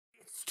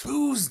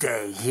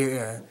Tuesday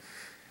here.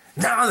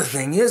 Now the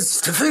thing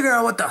is to figure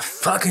out what to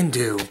fucking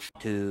do.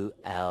 2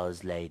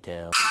 hours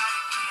later.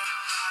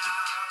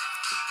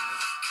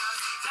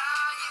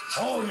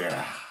 Oh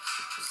yeah.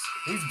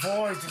 These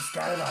boys just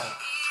got it on.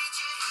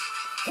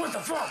 What the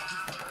fuck?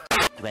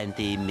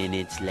 20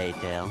 minutes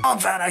later. How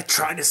bad I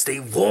try to stay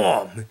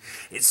warm.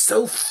 It's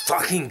so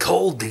fucking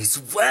cold these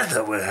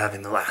weather we're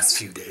having the last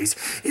few days.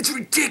 It's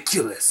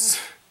ridiculous.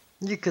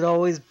 You could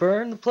always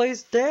burn the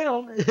place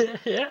down.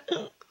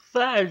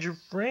 Besides your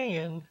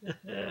friend.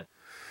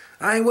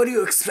 What do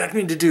you expect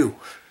me to do?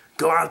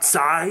 Go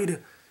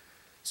outside?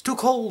 It's too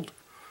cold.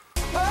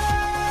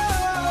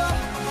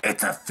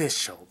 It's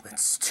official.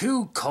 It's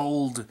too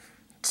cold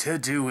to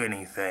do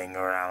anything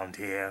around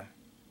here.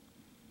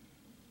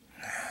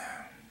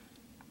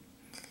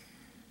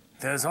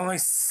 There's only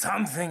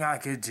something I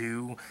could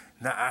do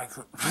that I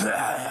could...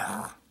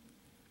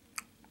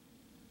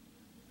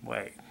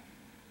 Wait.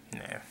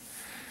 No.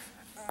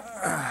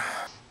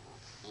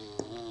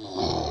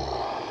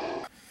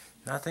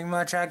 Nothing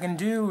much I can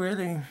do,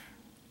 really.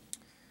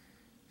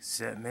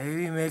 Except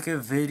maybe make a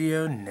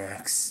video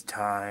next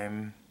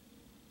time.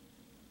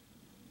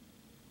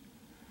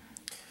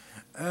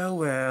 Oh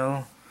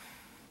well.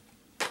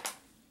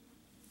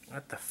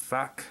 What the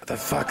fuck? What the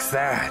fuck's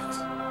that?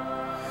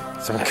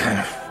 Some kind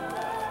of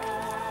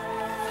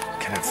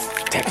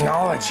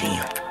technology.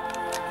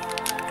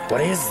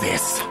 What is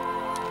this?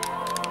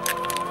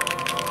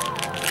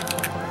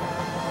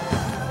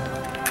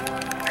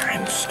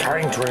 I'm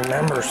starting to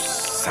remember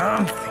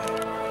something.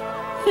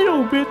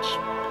 Yo,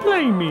 bitch,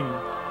 play me.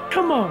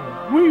 Come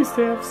on, we used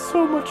to have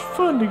so much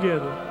fun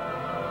together.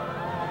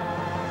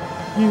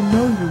 You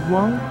know you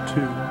want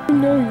to. You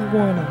know you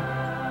wanna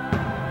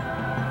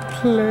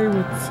play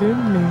what's in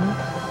me.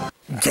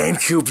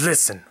 GameCube,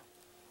 listen.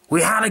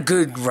 We had a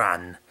good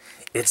run.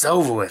 It's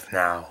over with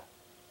now.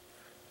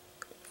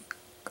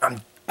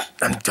 I'm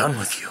done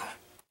with you.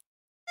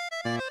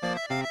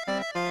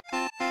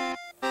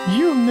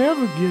 You'll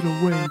never get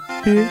away,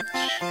 bitch.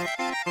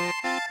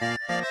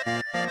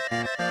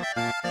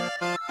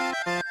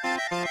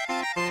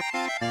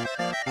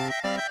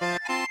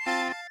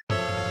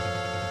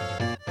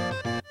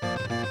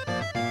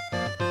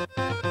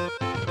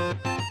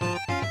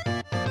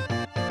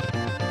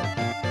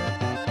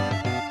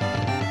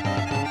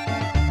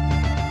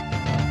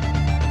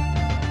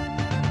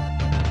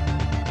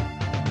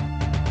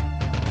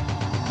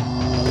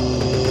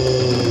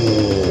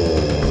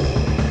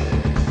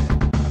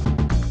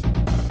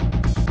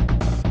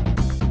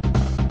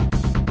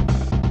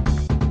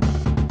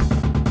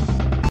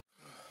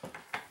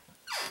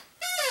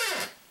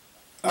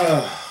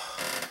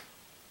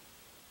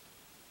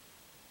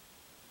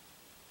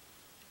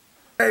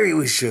 Maybe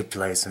we should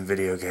play some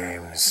video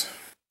games.